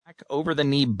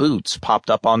Over-the-knee boots popped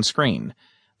up on screen.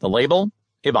 The label,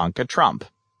 Ivanka Trump.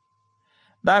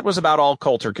 That was about all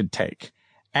Coulter could take.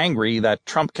 Angry that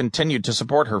Trump continued to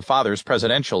support her father's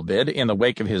presidential bid in the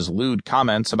wake of his lewd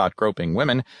comments about groping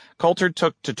women, Coulter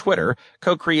took to Twitter,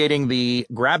 co-creating the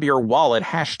Grab Your Wallet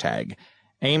hashtag.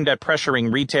 Aimed at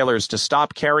pressuring retailers to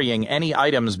stop carrying any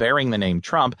items bearing the name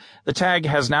Trump, the tag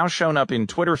has now shown up in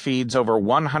Twitter feeds over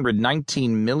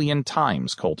 119 million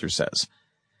times, Coulter says.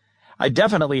 I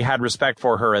definitely had respect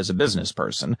for her as a business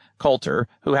person, Coulter,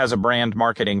 who has a brand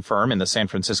marketing firm in the San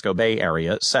Francisco Bay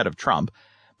Area, said of Trump.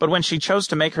 But when she chose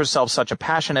to make herself such a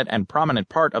passionate and prominent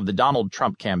part of the Donald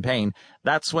Trump campaign,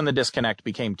 that's when the disconnect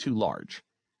became too large.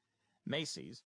 Macy's